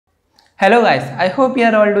Hello guys, I hope you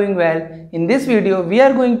are all doing well. In this video, we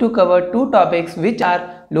are going to cover two topics which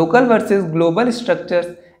are local versus global structures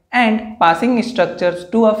and passing structures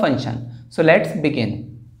to a function. So let's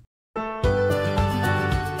begin.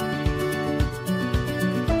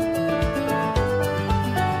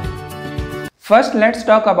 First, let's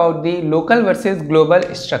talk about the local versus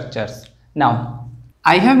global structures. Now,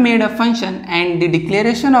 I have made a function and the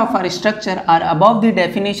declaration of our structure are above the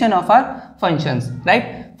definition of our functions,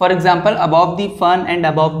 right? For example, above the fun and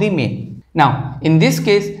above the main. Now, in this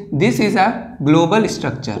case, this is a global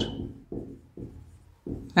structure,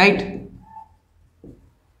 right?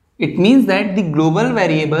 It means that the global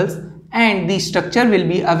variables and the structure will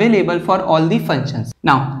be available for all the functions.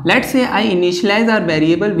 Now, let's say I initialize our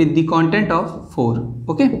variable with the content of 4,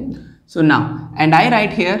 okay? So now, and I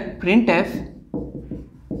write here printf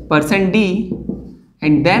 %d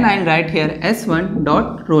and then I'll write here s1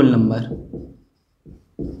 dot roll number.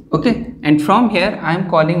 Okay, and from here I am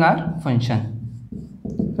calling our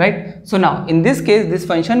function, right? So now in this case this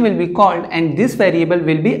function will be called and this variable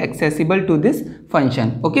will be accessible to this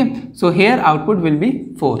function. Okay, so here output will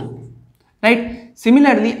be 4, right?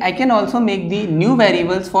 Similarly, I can also make the new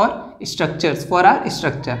variables for structures for our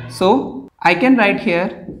structure. So I can write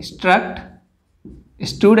here struct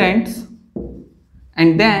students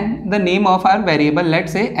and then the name of our variable,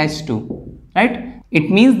 let's say s2, right? It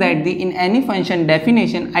means that in any function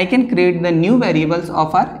definition I can create the new variables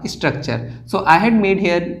of our structure. So I had made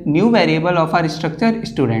here new variable of our structure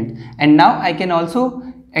student and now I can also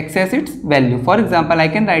access its value. For example, I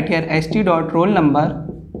can write here st.roll number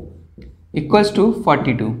equals to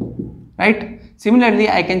 42, right? Similarly,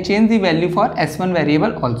 I can change the value for s1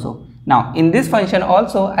 variable also. Now in this function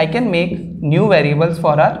also I can make new variables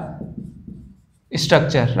for our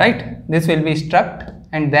structure, right? This will be struct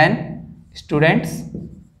and then students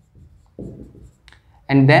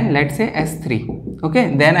and then let's say s3.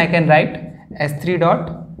 Okay, then I can write s3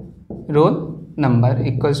 dot roll number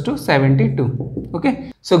equals to 72.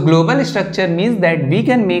 Okay, so global structure means that we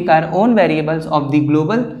can make our own variables of the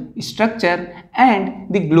global structure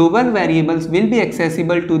and the global variables will be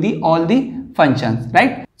accessible to all the functions,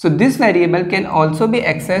 right? So this variable can also be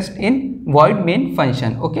accessed in void main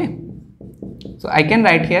function. Okay, so I can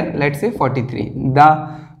write here, let's say 43.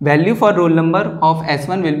 The value for roll number of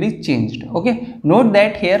s1 will be changed. Okay, note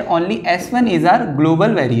that here only s1 is our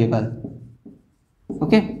global variable.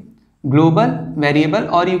 Okay, global variable,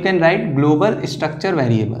 or you can write global structure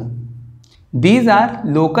variable. These are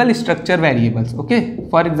local structure variables. Okay,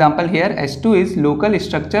 for example, here s2 is local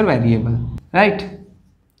structure variable, right?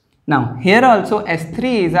 Now here also s3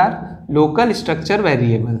 is our local structure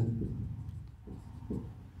variable.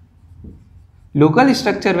 Local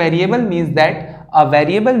structure variable means that a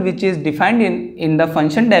variable which is defined in the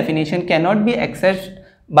function definition cannot be accessed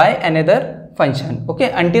by another function,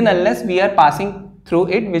 okay, until unless we are passing through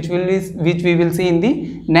it, which we will see in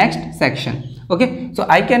the next section. Okay, so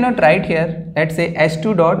I cannot write here, let's say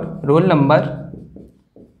s2 dot roll number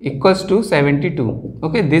equals to 72.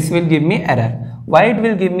 Okay, this will give me error. Why it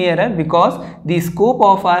will give me error? Because the scope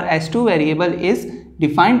of our s2 variable is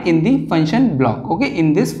defined in the function block, okay,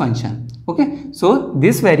 in this function. Okay, so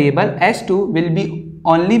this variable s2 will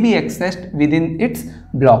only be accessed within its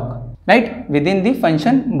block, right, within the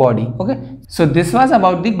function body. Okay, so this was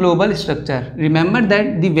about the global structure. Remember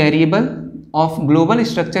that the variable of global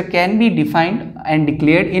structure can be defined and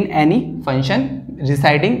declared in any function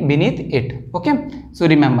residing beneath it. Okay, so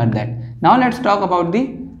remember that. Now let's talk about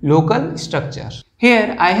the local structure.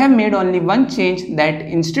 Here I have made only one change, that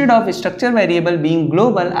instead of structure variable being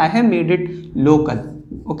global, I have made it local.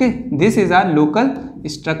 Okay, this is our local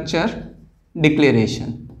structure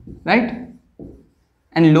declaration, right?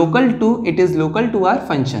 And local to, it is local to our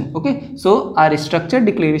function. Okay, so our structure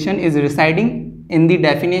declaration is residing in the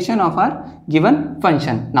definition of our given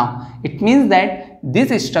function. Now it means that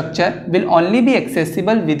this structure will only be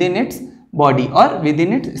accessible within its body or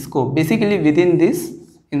within its scope, basically within this,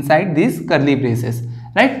 inside these curly braces,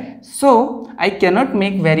 right? So I cannot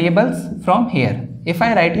make variables from here. If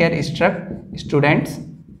I write here struct students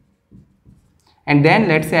and then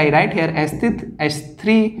let's say I write here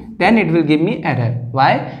s3, then it will give me error.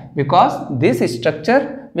 Why? Because this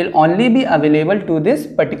structure will only be available to this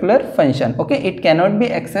particular function. Okay, it cannot be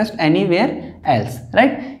accessed anywhere else,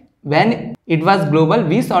 right? When it was global,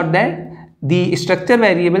 we saw that the structure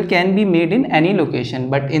variable can be made in any location,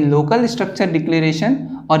 but in local structure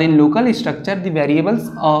declaration or in local structure, the variables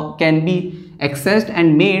can be accessed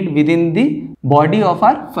and made within the body of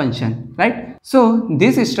our function, right? So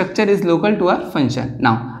this structure is local to our function.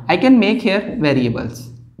 Now I can make here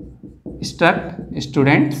variables struct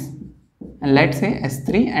students and let's say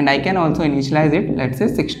s3, and I can also initialize it, let's say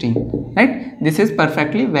 16, right? This is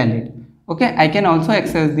perfectly valid. Okay, I can also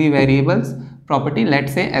access the variables property,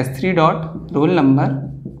 let's say s3 dot roll number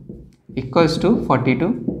equals to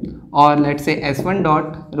 42, or let's say s1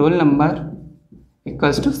 dot roll number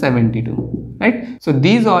equals to 72, right? So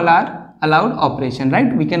these all are allowed operation,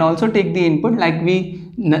 right? We can also take the input like we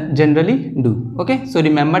generally do. Okay, so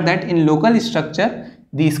remember that in local structure,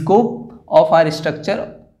 the scope of our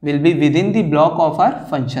structure will be within the block of our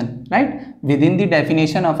function, right? Within the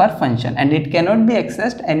definition of our function, and it cannot be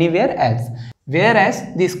accessed anywhere else. Whereas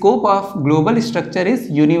the scope of global structure is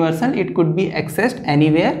universal, it could be accessed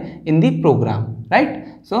anywhere in the program, right?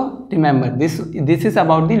 So remember, this is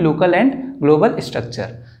about the local and global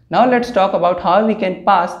structure. Now let's talk about how we can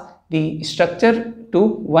pass the structure to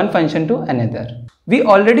one function to another. We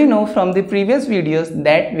already know from the previous videos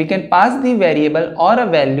that we can pass the variable or a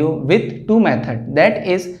value with two methods, that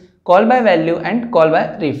is call by value and call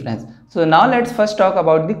by reference. So now let's first talk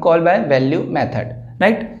about the call by value method,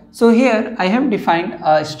 right? So here I have defined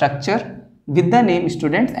a structure with the name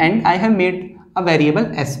students, and I have made a variable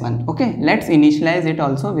s1. Okay, let's initialize it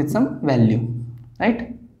also with some value,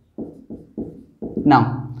 right?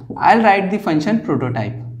 Now I'll write the function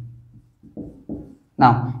prototype.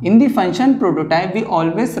 Now in the function prototype, we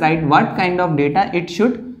always write what kind of data it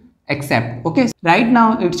should accept. Okay, right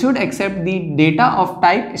now it should accept the data of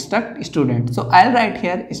type struct student. So I'll write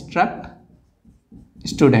here struct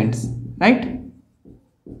students, right,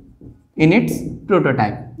 in its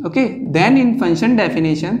prototype. Okay, then in function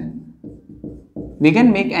definition, we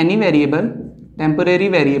can make any variable, temporary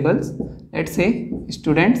variables, let's say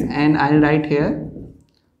students, and I'll write here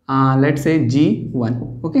let's say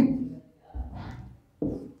g1. Okay,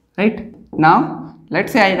 right? Now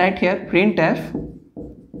let's say I write here printf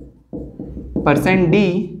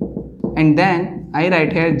 %d, and then I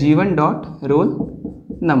write here g1 dot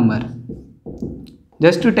roll number,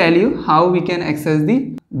 just to tell you how we can access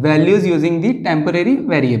the values using the temporary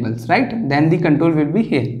variables, right? Then the control will be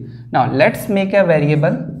here. Now let's make a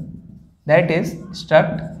variable, that is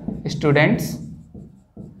struct students,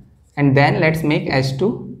 and then let's make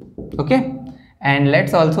s2. Okay, and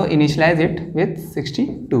let's also initialize it with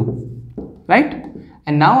 62, right?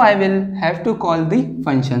 And now I will have to call the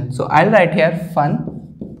function. So I'll write here fun,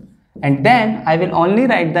 and then I will only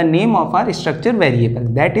write the name of our structure variable,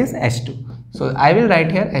 that is s2. So I will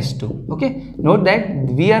write here s2. Okay, note that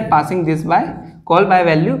we are passing this by call by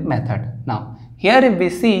value method. Now here if we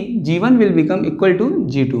see, g1 will become equal to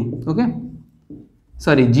g2. Okay,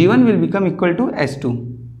 sorry, g1 will become equal to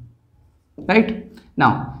s2, right?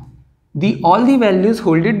 Now all the values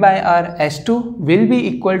holded by our s2 will be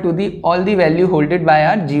equal to all the value holded by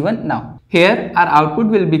our g1. Now here our output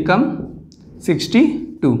will become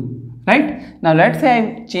 62, right? Now let's say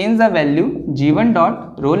I change the value g1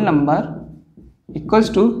 dot roll number equals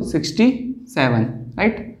to 67,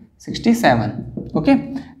 right? 67.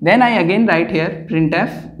 Okay, then I again write here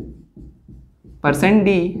printf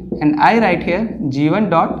 %d, and I write here g1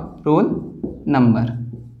 dot roll number.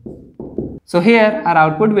 So here our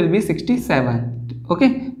output will be 67.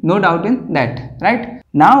 Okay, no doubt in that, right?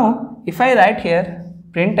 Now if I write here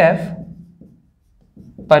printf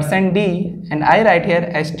 %d, and I write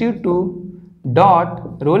here stu2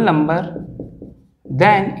 dot roll number,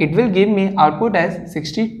 then it will give me output as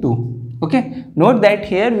 62. Okay, note that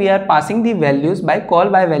here we are passing the values by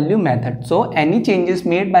call by value method, so any changes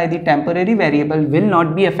made by the temporary variable will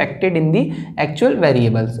not be affected in the actual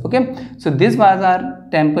variables. Okay, so this was our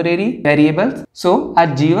temporary variables. So our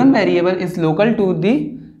g1 variable is local to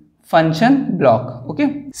the function block.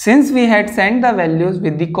 Okay, since we had sent the values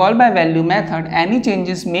with the call by value method, any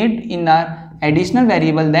changes made in our additional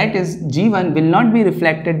variable, that is g1, will not be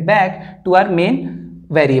reflected back to our main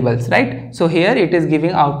variables, right? So here it is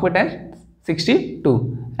giving output as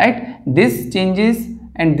 62, right? These changes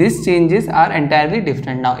and these changes are entirely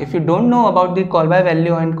different. Now if you don't know about the call by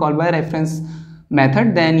value and call by reference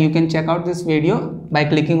method, then you can check out this video by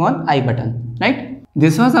clicking on I button, right?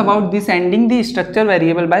 This was about the sending the structure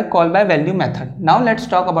variable by call by value method. Now let's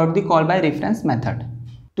talk about the call by reference method.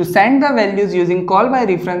 To send the values using call by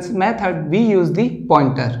reference method, we use the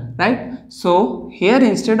pointer, right? So here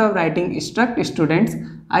instead of writing struct students,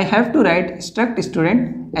 I have to write struct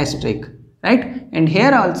student asterisk, right? And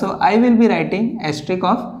here also I will be writing asterisk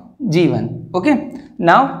of g1. Okay,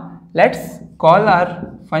 now let's call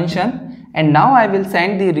our function, and now I will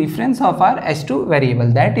send the reference of our s2 variable,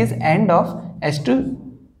 that is end of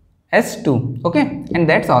s2. Okay, and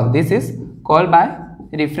that's all. This is call by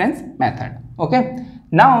reference method. Okay,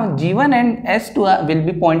 now g1 and s2 will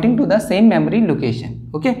be pointing to the same memory location.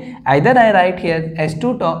 Okay, either I write here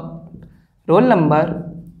s2 roll number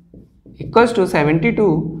equals to 72,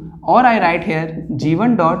 or I write here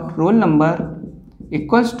g1 dot roll number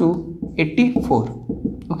equals to 84.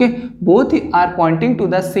 Okay, both are pointing to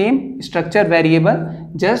the same structure variable,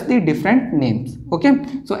 just the different names. Okay,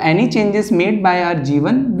 so any changes made by our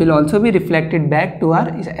g1 will also be reflected back to our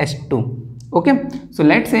s2. Okay, so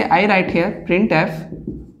let's say I write here printf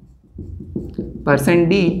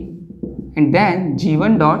 %d and then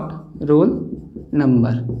g1 dot roll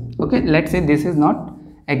number. Okay, let's say this is not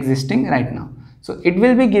existing right now, so it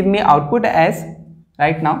will be give me output as,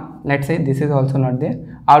 right now let's say this is also not there,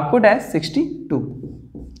 output as 62.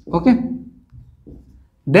 Okay,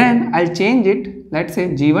 then I'll change it, let's say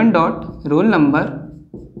g1 dot roll number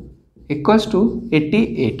equals to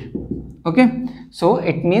 88. Okay, so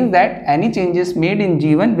it means that any changes made in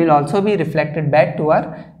g1 will also be reflected back to our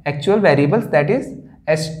actual variables, that is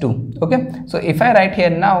s2. Okay, so if I write here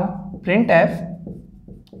now printf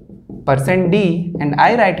 %d and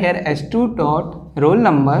I write here s2 dot roll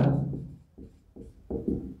number,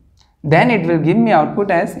 then it will give me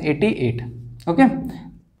output as 88. Okay,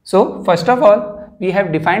 so first of all we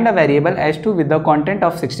have defined a variable s2 with the content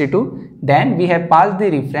of 62, then we have passed the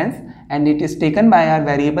reference and it is taken by our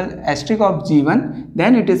variable asterisk of g1,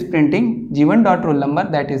 then it is printing g1 dot roll number,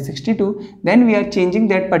 that is 62, then we are changing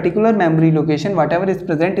that particular memory location, whatever is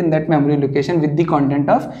present in that memory location, with the content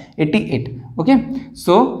of 88. Okay,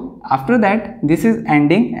 so after that this is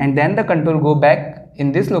ending and then the control go back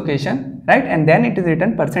in this location, right, and then it is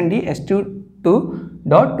written %d s2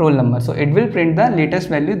 dot roll number, so it will print the latest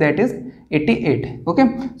value, that is 88.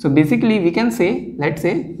 Okay, so basically we can say, let's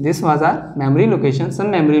say this was our memory location, some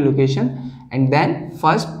memory location, and then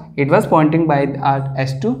first it was pointing by our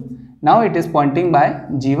s2, now it is pointing by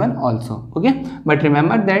g1 also. Okay, but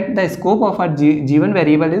remember that the scope of our g1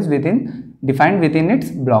 variable is defined within its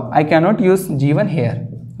block. I cannot use g1 here.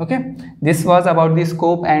 Okay, this was about the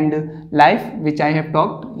scope and life which I have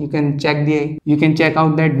talked. You can check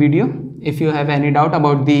out that video if you have any doubt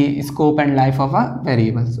about the scope and life of our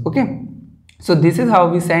variables. Okay, so this is how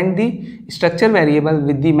we send the structure variable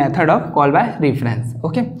with the method of call by reference.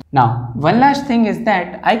 Okay, now one last thing is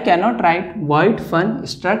that I cannot write void fun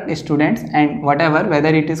struct students and whatever, whether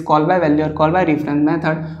it is call by value or call by reference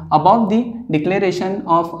method, above the declaration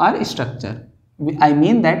of our structure. I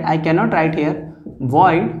mean that I cannot write here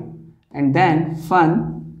void and then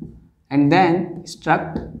fun and then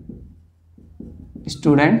struct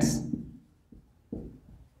students.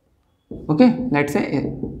 Okay, let's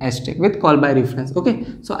say asterisk with call by reference. Okay,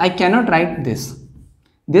 so I cannot write this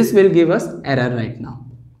will give us error right now.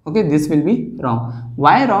 Okay, this will be wrong.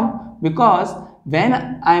 Why wrong? Because when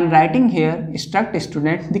I am writing here struct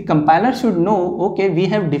students, the compiler should know, okay, we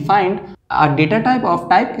have defined a data type of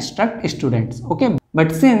type struct students. Okay,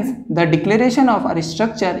 but since the declaration of our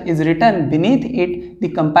structure is written beneath it, the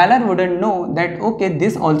compiler wouldn't know that, okay,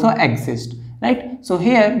 this also exists, right? So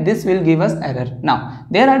here this will give us error. Now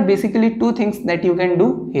there are basically two things that you can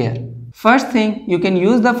do here. First thing, you can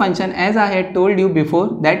use the function as I had told you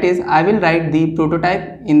before, that is I will write the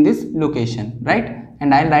prototype in this location, right,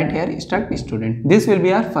 and I'll write here struct student. This will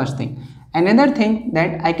be our first thing. Another thing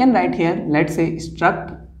that I can write here, let's say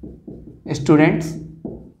struct students,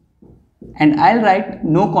 and I'll write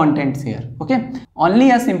no contents here. Okay,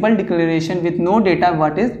 only a simple declaration with no data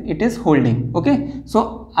what is it is holding. Okay,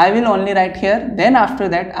 so I will only write here, then after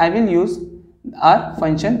that I will use our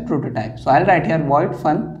function prototype. So I'll write here void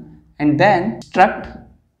fun and then struct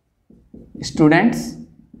students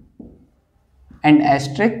and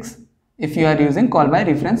asterisk if you are using call by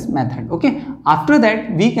reference method. Okay, after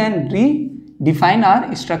that we can redefine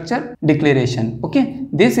our structure declaration. Okay,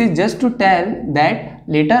 this is just to tell that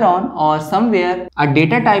later on or somewhere a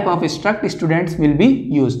data type of struct students will be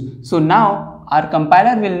used. So now our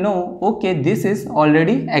compiler will know, okay, this is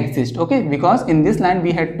already exist. Okay, because in this line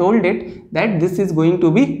we had told it that this is going to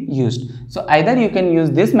be used. So either you can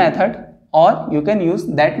use this method or you can use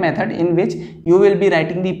that method in which you will be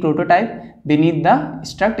writing the prototype beneath the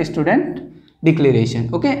struct student declaration.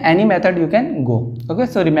 Okay, any method you can go. Okay,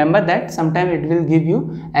 so remember that sometime it will give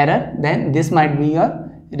you error, then this might be your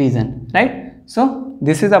reason, right? So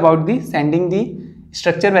this is about the sending the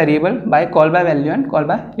structure variable by call by value and call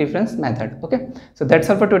by reference method. Okay, so that's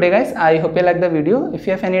all for today guys. I hope you like the video. If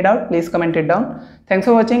you have any doubt, please comment it down. Thanks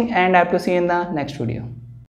for watching and I have to see you in the next video.